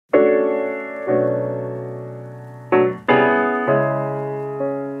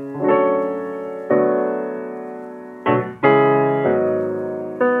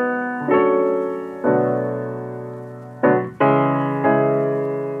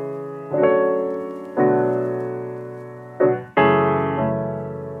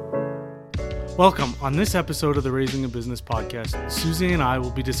Welcome. On this episode of the Raising a Business podcast, Susie and I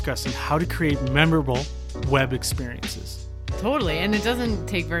will be discussing how to create memorable web experiences. Totally. And it doesn't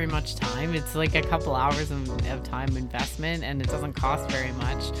take very much time. It's like a couple hours of time investment, and it doesn't cost very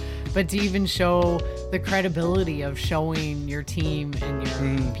much. But to even show the credibility of showing your team and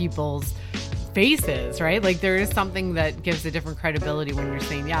your people's faces, right? Like there is something that gives a different credibility when you're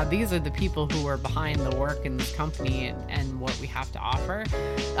saying, yeah, these are the people who are behind the work in this company and what we have to offer.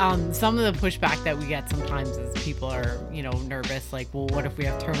 Some of the pushback that we get sometimes is people are, nervous, like, well, what if we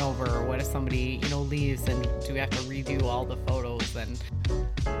have turnover, or what if somebody, leaves, and do we have to redo all the photos? And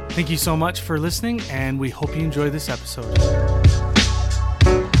thank you so much for listening, and we hope you enjoy this episode.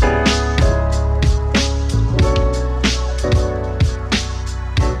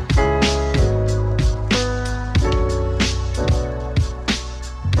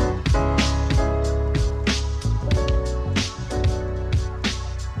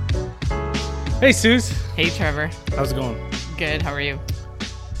 Hey, Suze. Hey, Trevor. How's it going? Good. How are you?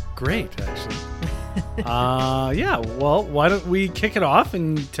 Great, actually. Yeah, well, why don't we kick it off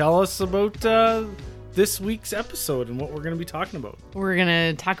and tell us about this week's episode and what we're going to be talking about. We're going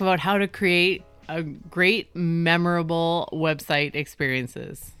to talk about how to create a great, memorable website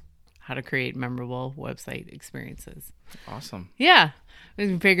experiences. How to create memorable website experiences. Awesome. Yeah.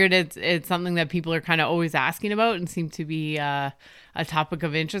 We figured it's something that people are kind of always asking about and seem to be a topic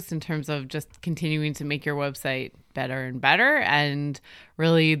of interest in terms of just continuing to make your website better and better. And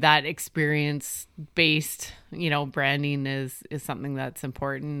really that experience-based, branding is something that's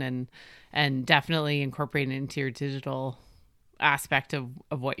important and definitely incorporating it into your digital aspect of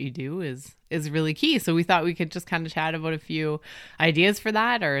what you do is really key. So we thought we could just kind of chat about a few ideas for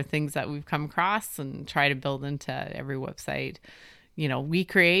that or things that we've come across and try to build into every website we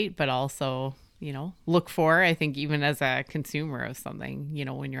create, but also, look for, I think, even as a consumer of something,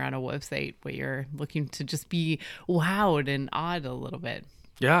 when you're on a website, where you're looking to just be wowed and awed a little bit.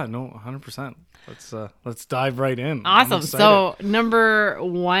 Yeah, no, 100%. Let's dive right in. Awesome. So number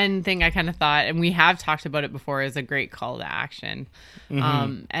one thing I kind of thought, and we have talked about it before, is a great call to action.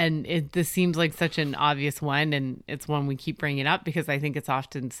 And this seems like such an obvious one, and it's one we keep bringing up because I think it's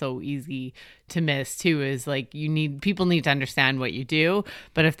often so easy to miss too, is like people need to understand what you do,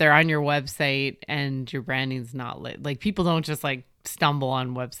 but if they're on your website and your branding's not lit, like people don't just like stumble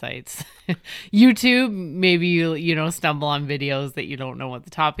on websites. YouTube, maybe you stumble on videos that you don't know what the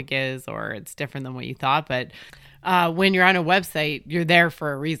topic is, or it's different than what you thought. But when you're on a website, you're there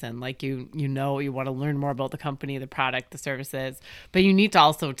for a reason. Like you want to learn more about the company, the product, the services, but you need to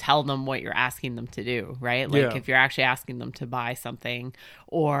also tell them what you're asking them to do, right? Like if you're actually asking them to buy something,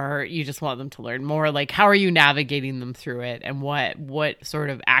 or you just want them to learn more, like how are you navigating them through it, and what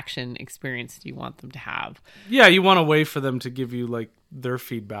sort of action experience do you want them to have? Yeah, you want a way for them to give you like their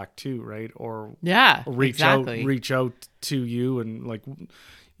feedback too, right? Or reach out to you, and like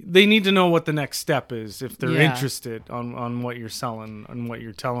they need to know what the next step is if they're interested on what you're selling and what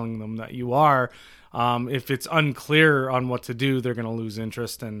you're telling them that you are. If it's unclear on what to do, they're going to lose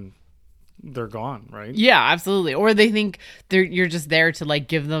interest and they're gone, right? Yeah, absolutely. Or they think you're just there to like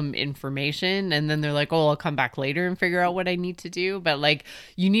give them information, and then they're like, oh, I'll come back later and figure out what I need to do. But like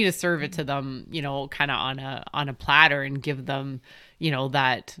you need to serve it to them, kind of on a platter, and give them,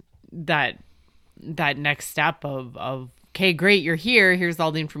 that next step of okay, great, you're here. Here's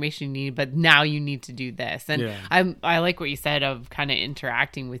all the information you need, but now you need to do this. And I like what you said of kind of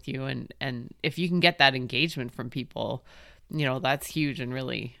interacting with you, and if you can get that engagement from people, that's huge and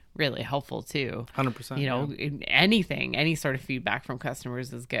really, really helpful too. 100%. Any sort of feedback from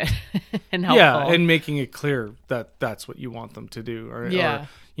customers is good and helpful. Yeah, and making it clear that that's what you want them to do, or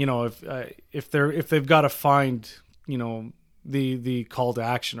if they've got to find the call to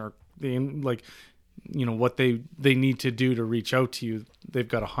action, or the like. What they need to do to reach out to you, they've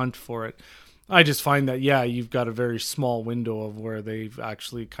got to hunt for it. I just find that, you've got a very small window of where they've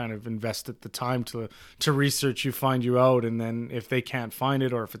actually kind of invested the time to research you, find you out. And then if they can't find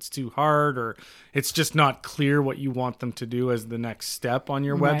it, or if it's too hard, or it's just not clear what you want them to do as the next step on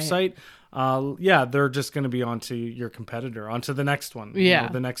your website, they're just going to be onto your competitor, onto the next one,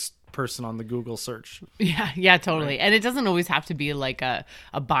 the next person on the Google search. Yeah, totally. Right. And it doesn't always have to be like a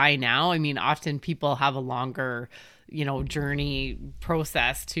buy now. I mean, often people have a longer journey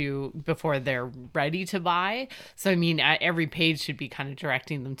process to before they're ready to buy. So, I mean, every page should be kind of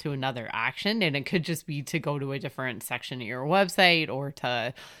directing them to another action. And it could just be to go to a different section of your website or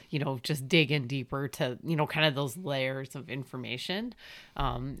to, just dig in deeper to, kind of those layers of information.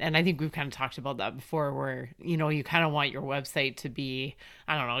 And I think we've kind of talked about that before where, you kind of want your website to be,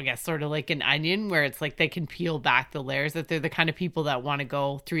 I don't know, I guess sort of like an onion where it's like they can peel back the layers. If they're the kind of people that want to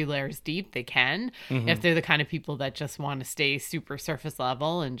go 3 layers deep, they can. Mm-hmm. If they're the kind of people that just want to stay super surface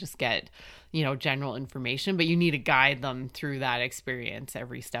level and just get, general information, but you need to guide them through that experience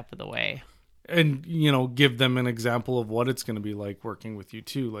every step of the way. And, give them an example of what it's going to be like working with you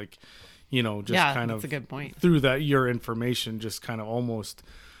too. Like, that's a good point. Through that, your information, just kind of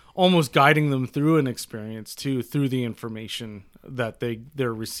almost guiding them through an experience too, through the information that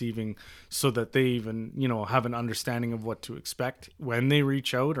they're receiving, so that they even, have an understanding of what to expect when they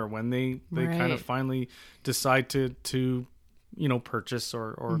reach out or when they kind of finally decide to purchase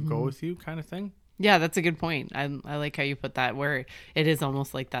or mm-hmm. go with you kind of thing. Yeah, that's a good point. I like how you put that, where it is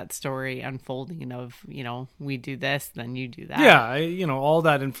almost like that story unfolding of, we do this, then you do that. Yeah, all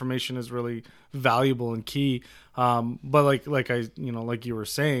that information is really valuable and key. But like you were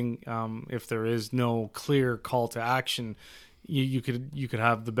saying, if there is no clear call to action, you could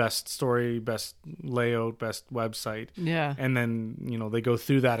have the best story, best layout, best website. Yeah. And then, they go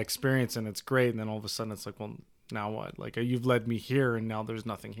through that experience and it's great. And then all of a sudden it's like, well, now what? Like, you've led me here and now there's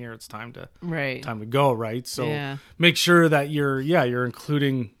nothing here. It's time to go. Right. So make sure that you're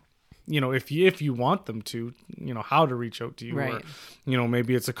including, if you want them to, how to reach out to you, right. Or,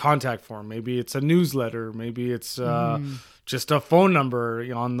 maybe it's a contact form, maybe it's a newsletter, maybe it's, just a phone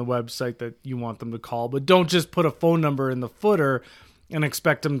number on the website that you want them to call, but don't just put a phone number in the footer and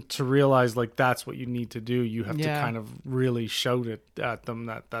expect them to realize like that's what you need to do. You have to kind of really shout it at them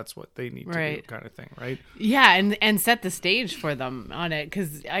that that's what they need to do, kind of thing, right? Yeah, and set the stage for them on it,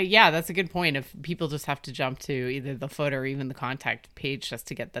 because that's a good point. If people just have to jump to either the footer or even the contact page just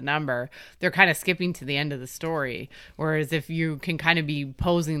to get the number, they're kind of skipping to the end of the story. Whereas if you can kind of be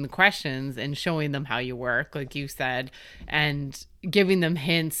posing the questions and showing them how you work, like you said, and giving them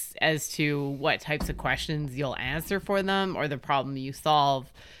hints as to what types of questions you'll answer for them or the problem you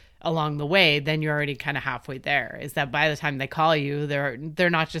solve along the way, then you're already kind of halfway there. Is that by the time they call you, they're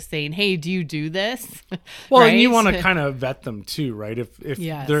not just saying, "Hey, do you do this?" Well, right? And you want to kind of vet them too, right? If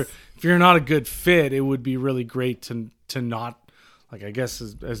you're not a good fit, it would be really great to not, like, I guess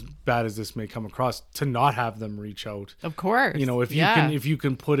as bad as this may come across, to not have them reach out. Of course. If you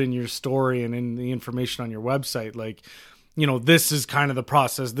can put in your story and in the information on your website, like, this is kind of the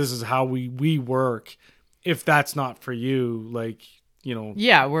process. This is how we work. If that's not for you, like,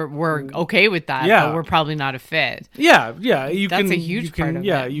 we're okay with that. Yeah, but we're probably not a fit. Yeah. That's a huge part of it.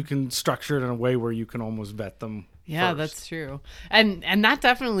 Yeah, you can structure it in a way where you can almost vet them. Yeah, first. That's true. And that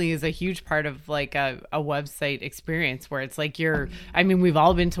definitely is a huge part of like a website experience where it's like we've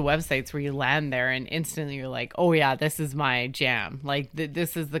all been to websites where you land there and instantly you're like, oh yeah, this is my jam. Like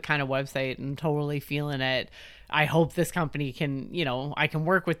this is the kind of website and totally feeling it. I hope this company can, I can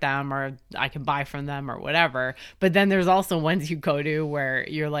work with them or I can buy from them or whatever. But then there's also ones you go to where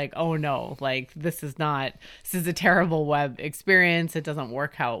you're like, oh no, like this is a terrible web experience. It doesn't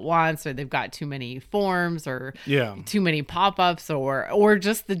work how it wants, or they've got too many forms or too many pop-ups or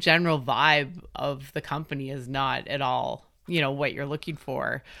just the general vibe of the company is not at all, what you're looking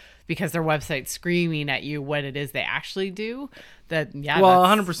for, because their website's screaming at you what it is they actually do.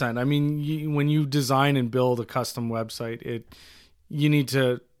 100%. I mean, when you design and build a custom website, you need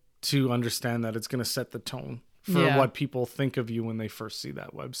to understand that it's going to set the tone for what people think of you when they first see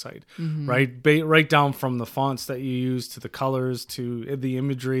that website, mm-hmm. right? Right down from the fonts that you use to the colors to the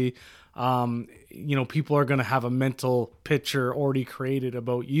imagery. People are going to have a mental picture already created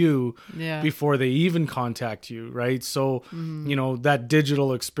about you before they even contact you, right? So, mm-hmm. That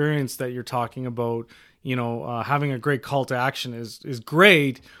digital experience that you're talking about, having a great call to action is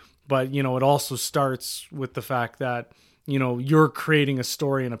great, but, it also starts with the fact that, you're creating a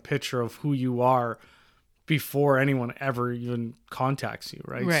story and a picture of who you are before anyone ever even contacts you,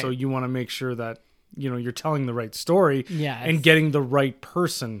 right? So you want to make sure that, you're telling the right story and getting the right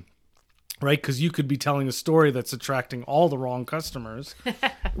person, right? Because you could be telling a story that's attracting all the wrong customers,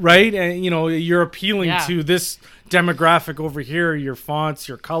 right? And, you're appealing to this demographic over here. Your fonts,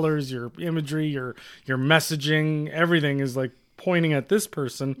 your colors, your imagery, your messaging, everything is like pointing at this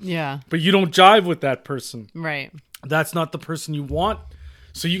person. Yeah. But you don't jive with that person. Right. That's not the person you want.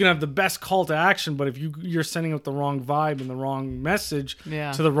 So you can have the best call to action, but if you're sending out the wrong vibe and the wrong message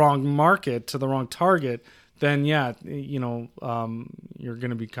to the wrong market, to the wrong target, then you're you're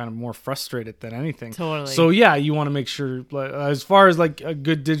going to be kind of more frustrated than anything. Totally. So yeah, you want to make sure, as far as like a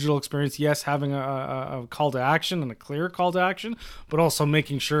good digital experience, yes, having a call to action and a clear call to action, but also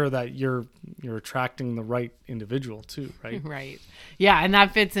making sure that you're attracting the right individual too, right? Right. Yeah, and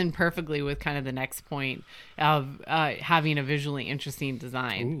that fits in perfectly with kind of the next point of having a visually interesting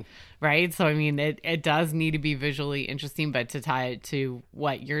design. Ooh. Right. So, I mean, it does need to be visually interesting, but to tie it to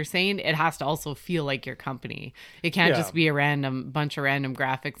what you're saying, it has to also feel like your company. It can't just be a bunch of random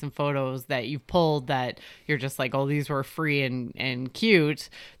graphics and photos that you've pulled that you're just like, oh, these were free and cute.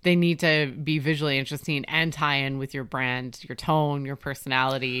 They need to be visually interesting and tie in with your brand, your tone, your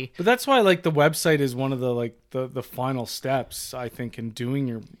personality. But that's why like the website is one of the final steps, I think, in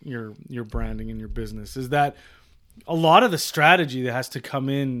doing your branding and your business, is that a lot of the strategy that has to come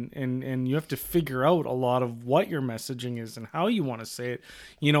in, and you have to figure out a lot of what your messaging is and how you want to say it.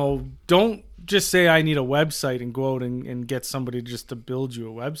 You know, don't just say I need a website and go out and get somebody just to build you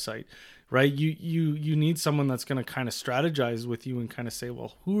a website, right? You need someone that's going to kind of strategize with you and kind of say,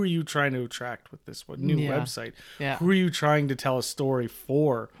 well, who are you trying to attract with this new website? Yeah. Who are you trying to tell a story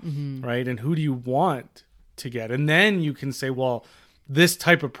for, right? And who do you want to get? And then you can say, well, this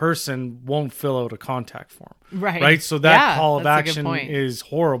type of person won't fill out a contact form. Right. So that call of action is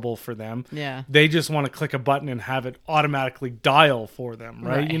horrible for them. Yeah. They just want to click a button and have it automatically dial for them.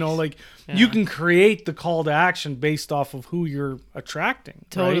 Right. You know, like you can create the call to action based off of who you're attracting.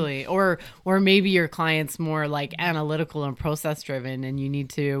 Totally. Right? Or maybe your client's more like analytical and process driven, and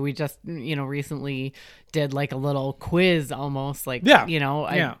we just, recently did like a little quiz almost like,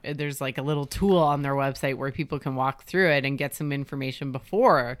 there's like a little tool on their website where people can walk through it and get some information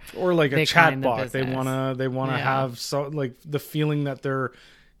before. Or like a chat bot. They want to have like the feeling that they're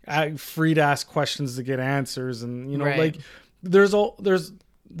free to ask questions to get answers. And, like there's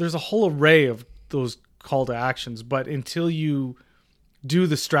a whole array of those call to actions, but until you do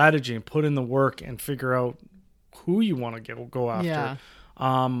the strategy and put in the work and figure out who you want to go after,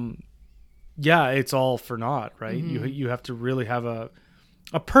 it's all for naught, right? You have to really have a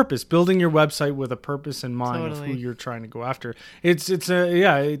purpose, building your website with a purpose in mind of who you're trying to go after.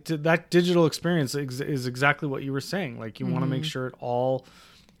 That digital experience is exactly what you were saying. Like you want to make sure it all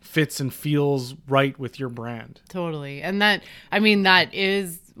fits and feels right with your brand. Totally. And that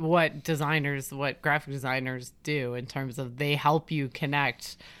is what graphic designers do in terms of they help you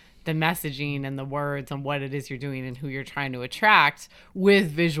connect the messaging and the words and what it is you're doing and who you're trying to attract with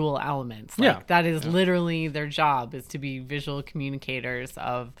visual elements. That is literally their job, is to be visual communicators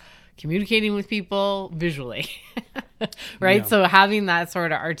of communicating with people visually. Right. Yeah. So having that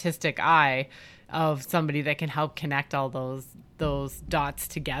sort of artistic eye of somebody that can help connect all those dots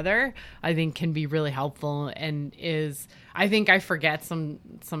together, I think can be really helpful, and I think I forget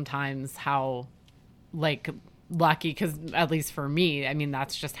sometimes how lucky, because at least for me,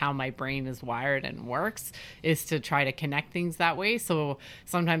 that's just how my brain is wired and works, is to try to connect things that way. So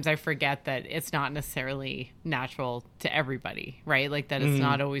sometimes I forget that it's not necessarily natural to everybody, right? Like that it's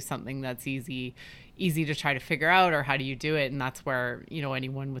not always something that's easy to try to figure out, or how do you do it? And that's where,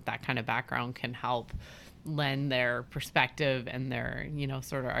 anyone with that kind of background can help lend their perspective and their,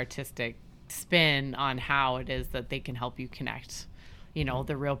 sort of artistic spin on how it is that they can help you connect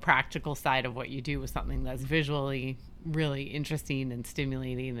the real practical side of what you do with something that's visually really interesting and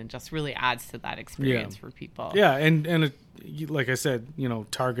stimulating and just really adds to that experience for people. Yeah. And it, like I said,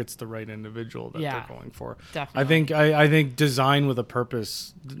 targets the right individual that they're going for. Definitely. I think design with a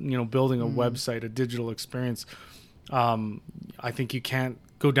purpose, building a website, a digital experience. I think you can't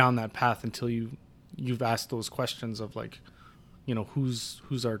go down that path until you've asked those questions of like,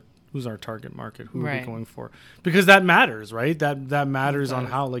 who's our target market? Who are we going for? Because that matters, right? That matters on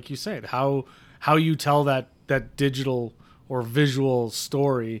how, like you said, how you tell that digital or visual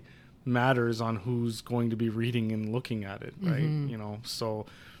story matters on who's going to be reading and looking at it, right? So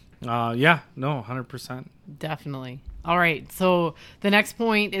 100%. Definitely. All right. So the next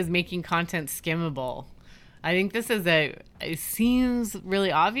point is making content skimmable. I think this is it seems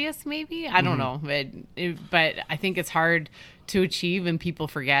really obvious, maybe. I don't know, but I think it's hard to achieve, and people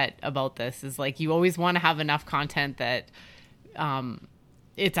forget about this. Is like you always want to have enough content that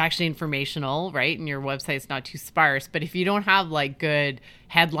it's actually informational, right? And your website's not too sparse. But if you don't have like good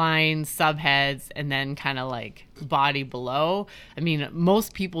headlines, subheads, and then kind of like body below,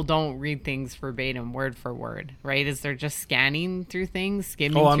 most people don't read things verbatim, word for word, right? As they're just scanning through things,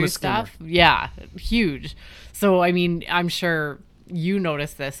 skimming through stuff. Yeah, huge. So, I'm sure you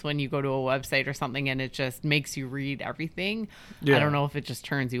notice this when you go to a website or something and it just makes you read everything. Yeah. I don't know if it just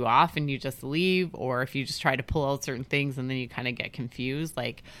turns you off and you just leave, or if you just try to pull out certain things and then you kind of get confused.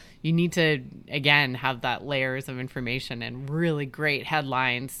 Like, you need to, again, have that layers of information and really great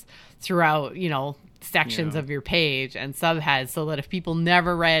headlines throughout, sections of your page and subheads, so that if people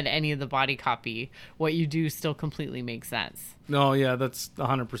never read any of the body copy, what you do still completely makes sense. No, yeah, that's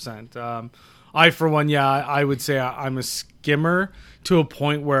 100%. I, for one, I would say I'm a skimmer to a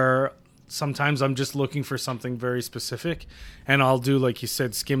point where sometimes I'm just looking for something very specific, and I'll do, like you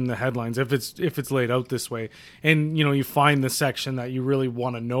said, skim the headlines if it's laid out this way. And you find the section that you really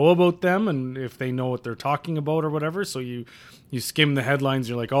want to know about them, and if they know what they're talking about or whatever. So you skim the headlines.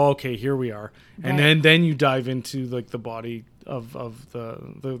 You're like, oh, okay, here we are, and then you dive into like the body of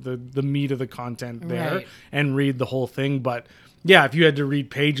the meat of the content there, and read the whole thing. But yeah, if you had to read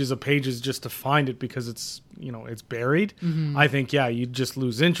pages of pages just to find it because it's it's buried, I think you'd just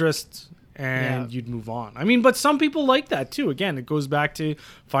lose interest and you'd move on. I mean, but some people like that too. Again, it goes back to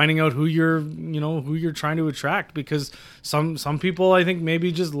finding out who you're trying to attract, because some people, I think,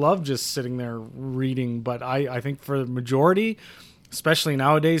 maybe just love just sitting there reading. But I think for the majority, especially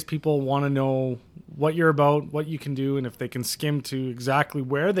nowadays, people want to know what you're about, what you can do, and if they can skim to exactly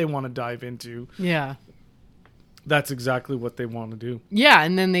where they want to dive into. Yeah. That's exactly what they want to do. Yeah,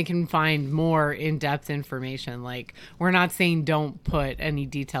 and then they can find more in-depth information. Like, we're not saying don't put any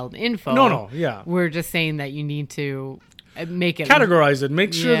detailed info. No, yeah. We're just saying that you need to make it... categorize it.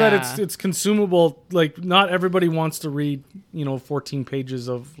 Make sure that it's consumable. Like, not everybody wants to read, 14 pages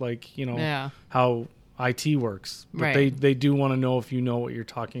of, like, how IT works. But they do want to know if you know what you're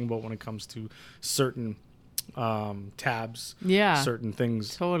talking about when it comes to certain tabs, certain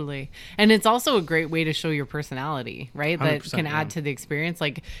things. Totally. And it's also a great way to show your personality, right? That can add to the experience.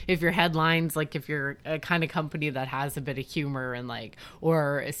 Like, if your headlines, like if you're a kind of company that has a bit of humor and like,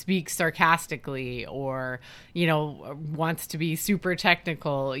 or speaks sarcastically, or wants to be super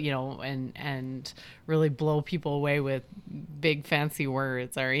technical, and really blow people away with big fancy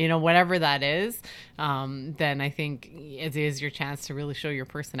words, or whatever that is, then I think it is your chance to really show your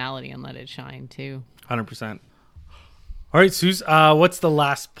personality and let it shine too. 100%. All right, Suze, what's the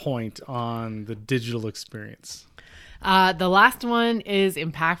last point on the digital experience? The last one is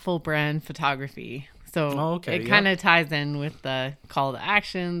impactful brand photography. So it kind of ties in with the call to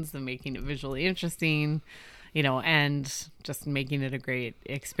actions, the making it visually interesting, and just making it a great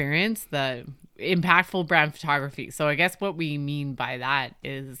experience. The impactful brand photography. So I guess what we mean by that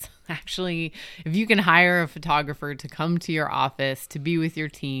is actually, if you can hire a photographer to come to your office to be with your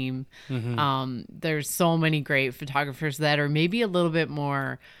team, there's so many great photographers that are maybe a little bit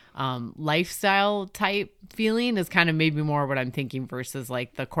more lifestyle type feeling is kind of maybe more what I'm thinking, versus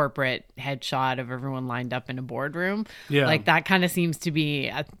like the corporate headshot of everyone lined up in a boardroom. Yeah. Like, that kind of seems to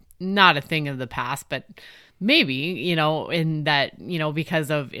be not a thing of the past, but maybe, in that, because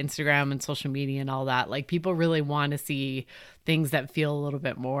of Instagram and social media and all that, like, people really want to see things that feel a little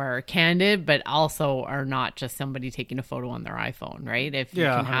bit more candid, but also are not just somebody taking a photo on their iPhone, right? If you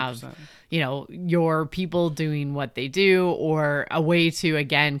can 100%. Have, your people doing what they do, or a way to,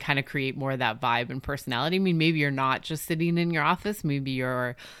 again, kind of create more of that vibe and personality. I mean, maybe you're not just sitting in your office. Maybe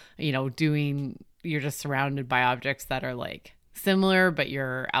you're, you're just surrounded by objects that are like similar, but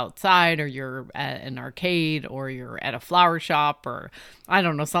you're outside, or you're at an arcade, or you're at a flower shop, or I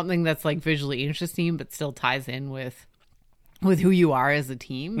don't know, something that's like visually interesting but still ties in with who you are as a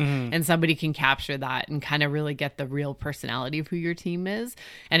team. And somebody can capture that and kind of really get the real personality of who your team is.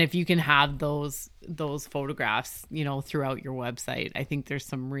 And if you can have those photographs, throughout your website, I think there's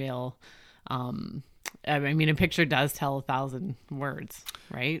some real I mean, a picture does tell 1,000 words,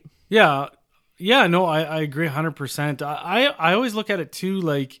 right? Yeah, no, I agree 100%. I always look at it too,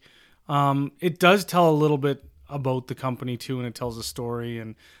 like, it does tell a little bit about the company too, and it tells a story.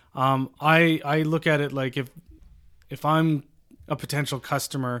 And I look at it like, if I'm a potential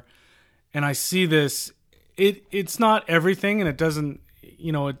customer and I see this, it's not everything, and it doesn't,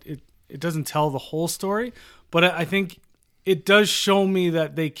 it doesn't tell the whole story, but I think it does show me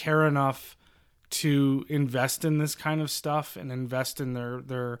that they care enough to invest in this kind of stuff and invest in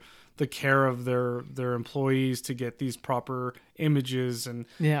the care of their employees to get these proper images, and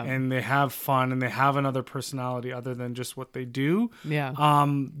they have fun, and they have another personality other than just what they do.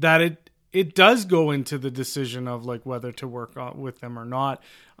 That it does go into the decision of like whether to work with them or not.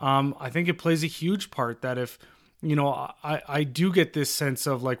 I think it plays a huge part that if, I do get this sense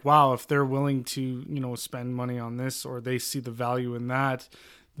of like, wow, if they're willing to, spend money on this, or they see the value in that,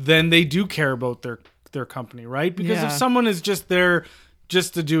 then they do care about their company, right? Because if someone is just there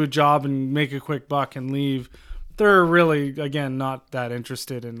just to do a job and make a quick buck and leave, they're really, again, not that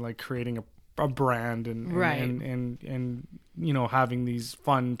interested in like creating a brand and you know, having these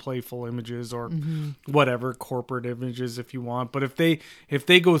fun, playful images or whatever corporate images if you want. But if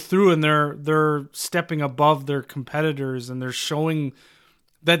they go through and they're stepping above their competitors and they're showing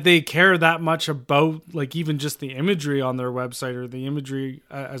that they care that much about like even just the imagery on their website or the imagery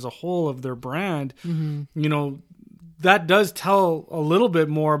as a whole of their brand, you know, that does tell a little bit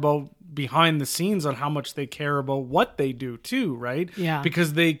more about behind the scenes on how much they care about what they do too, right? Yeah.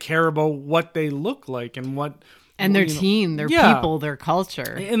 Because they care about what they look like and what... And their team, their people, their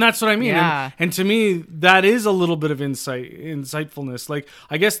culture. And that's what I mean. Yeah. And to me, that is a little bit of insightfulness. Like,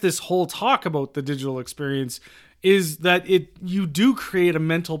 I guess this whole talk about the digital experience is that you do create a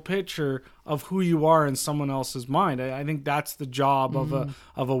mental picture of who you are in someone else's mind. I think that's the job of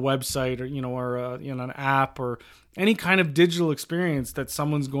a website or, you know, or an app or any kind of digital experience that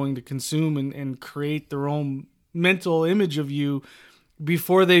someone's going to consume and create their own mental image of you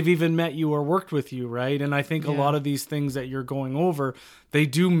before they've even met you or worked with you, right? And I think a lot of these things that you're going over, they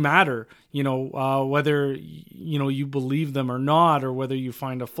do matter, you know, whether, you know, you believe them or not, or whether you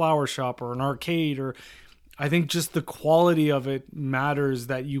find a flower shop or an arcade, or I think just the quality of it matters,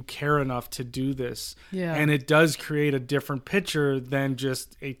 that you care enough to do this. Yeah. And it does create a different picture than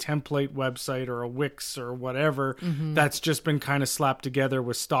just a template website or a Wix or whatever that's just been kind of slapped together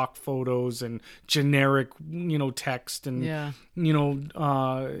with stock photos and generic, you know, text and, you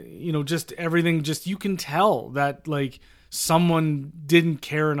know, just everything. Just, you can tell that like someone didn't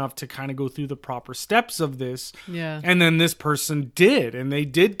care enough to kind of go through the proper steps of this. Yeah. And then this person did, and they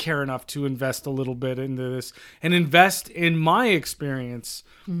did care enough to invest a little bit into this and invest in my experience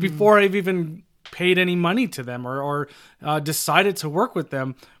before I've even paid any money to them or decided to work with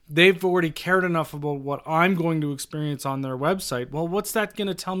them. They've already cared enough about what I'm going to experience on their website. Well, what's that going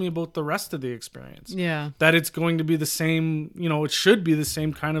to tell me about the rest of the experience? Yeah. That it's going to be the same, you know, it should be the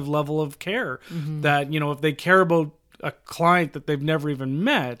same kind of level of care that, you know, if they care about a client that they've never even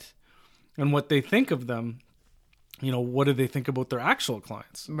met and what they think of them, you know, what do they think about their actual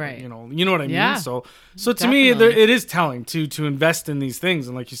clients? Right. You know what I mean? So to me, it is telling to invest in these things.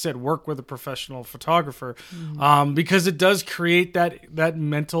 And like you said, work with a professional photographer, because it does create that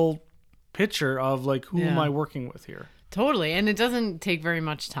mental picture of like, who am I working with here? Totally. And it doesn't take very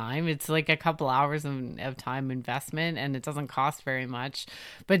much time. It's like a couple hours of time investment, and it doesn't cost very much.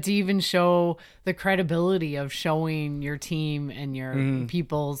 But to even show the credibility of showing your team and your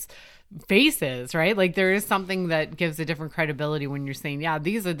people's faces, right? Like there is something that gives a different credibility when you're saying, yeah,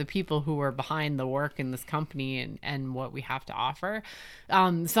 these are the people who are behind the work in this company and what we have to offer.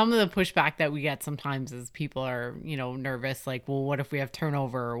 Some of the pushback that we get sometimes is people are, you know, nervous, like, well, what if we have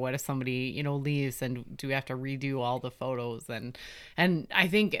turnover, or what if somebody, you know, leaves, and do we have to redo all the photos? And I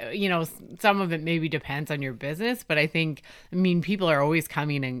think, you know, some of it maybe depends on your business, but I think, I mean, people are always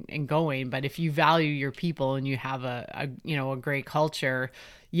coming and going, but if you value your people and you have a you know, a great culture,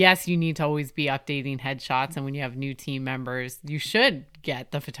 yes, you need to always be updating headshots. And when you have new team members, you should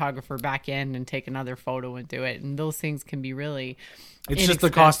get the photographer back in and take another photo and do it. And those things can be really It's just the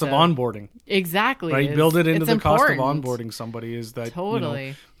cost of onboarding. Exactly. Right? Build it into the cost of onboarding somebody is that, you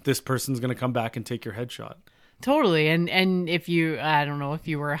know, this person's going to come back and take your headshot. Totally. And if you, I don't know, if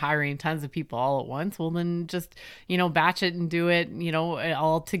you were hiring tons of people all at once, well, then just, you know, batch it and do it, you know,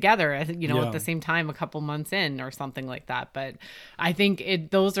 all together, you know, at the same time, a couple months in or something like that. But I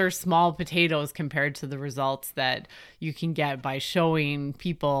think those are small potatoes compared to the results that you can get by showing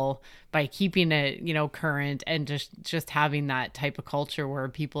people, by keeping it, you know, current, and just having that type of culture where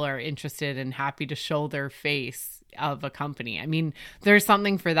people are interested and happy to show their face of a company. I mean, there's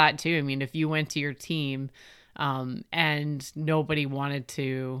something for that too. I mean, if you went to your team, and nobody wanted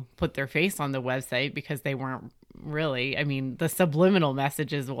to put their face on the website because they weren't really, I mean, the subliminal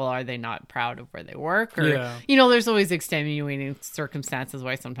messages, well, are they not proud of where they work? Or, you know, there's always extenuating circumstances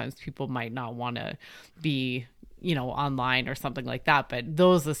why sometimes people might not want to be, you know, online or something like that. But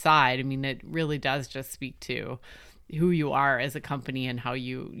those aside, I mean, it really does just speak to who you are as a company and how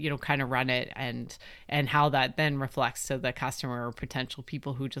you know, kind of run it, and how that then reflects to the customer or potential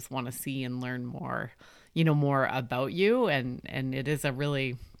people who just want to see and learn more, you know, more about you. And it is a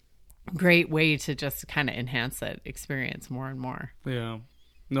really great way to just kind of enhance that experience more and more. Yeah.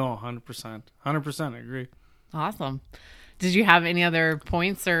 No, 100%. 100%. I agree. Awesome. Did you have any other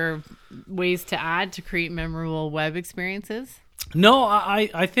points or ways to add to create memorable web experiences? No,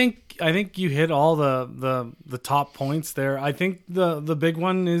 I think you hit all the top points there. I think the big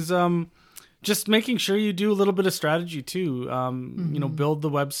one is just making sure you do a little bit of strategy too. Build the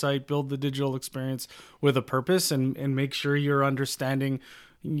website, build the digital experience with a purpose, and make sure you're understanding,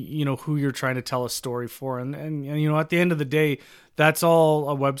 who you're trying to tell a story for. And at the end of the day, that's all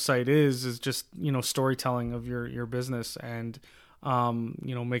a website is just, storytelling of your business, and,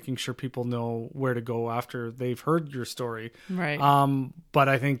 making sure people know where to go after they've heard your story. Right. But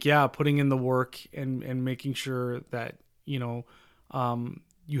I think, putting in the work and making sure that,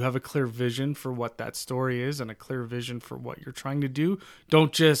 you have a clear vision for what that story is and a clear vision for what you're trying to do.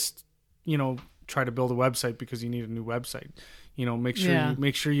 Don't just, try to build a website because you need a new website.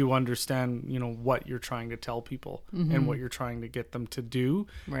 Make sure you understand, what you're trying to tell people and what you're trying to get them to do.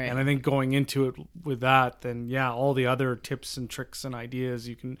 Right. And I think going into it with that, then all the other tips and tricks and ideas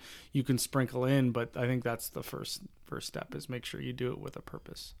you can sprinkle in. But I think that's the first step, is make sure you do it with a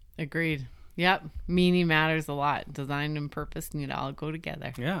purpose. Agreed. Yep. Meaning matters a lot. Design and purpose need to all go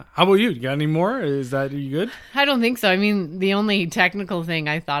together. Yeah. How about you? You got any more? Are you good? I don't think so. I mean, the only technical thing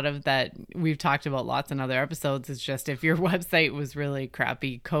I thought of that we've talked about lots in other episodes is just if your website was really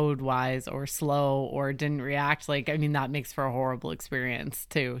crappy code wise or slow or didn't react, that makes for a horrible experience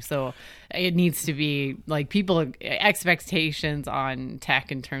too. So it needs to be expectations on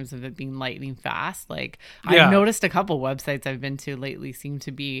tech in terms of it being lightning fast. I've noticed a couple websites I've been to lately seem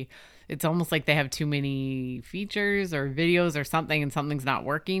to be, it's almost like they have too many features or videos or something, and something's not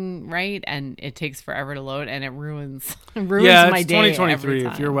working right, and it takes forever to load, and it ruins my day. Yeah, it's 2023.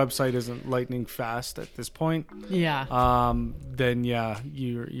 If your website isn't lightning fast at this point, then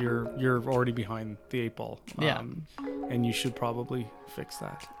you're already behind the 8 ball. And you should probably fix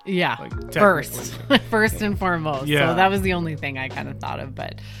that. Yeah, first and foremost. Yeah. So that was the only thing I kind of thought of,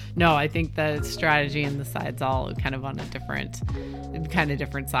 but no, I think the strategy and the side's all kind of on a different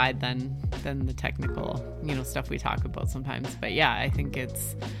side than the technical, stuff we talk about sometimes. But I think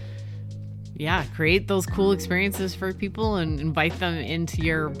it's create those cool experiences for people and invite them into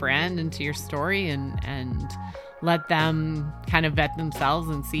your brand, into your story, and let them kind of vet themselves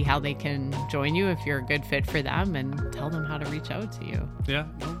and see how they can join you if you're a good fit for them, and tell them how to reach out to you. Yeah,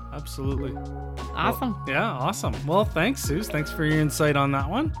 no, absolutely. Awesome. Well, awesome. Well, thanks, Suze. Thanks for your insight on that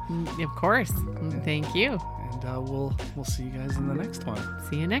one. Of course. Thank you. And we'll see you guys in the next one.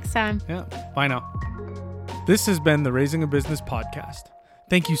 See you next time. Yeah. Bye now. This has been the Raising a Business podcast.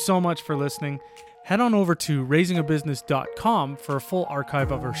 Thank you so much for listening. Head on over to raisingabusiness.com for a full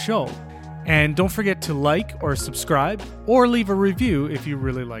archive of our show. And don't forget to like or subscribe or leave a review if you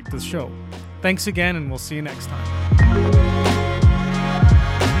really like the show. Thanks again, and we'll see you next time.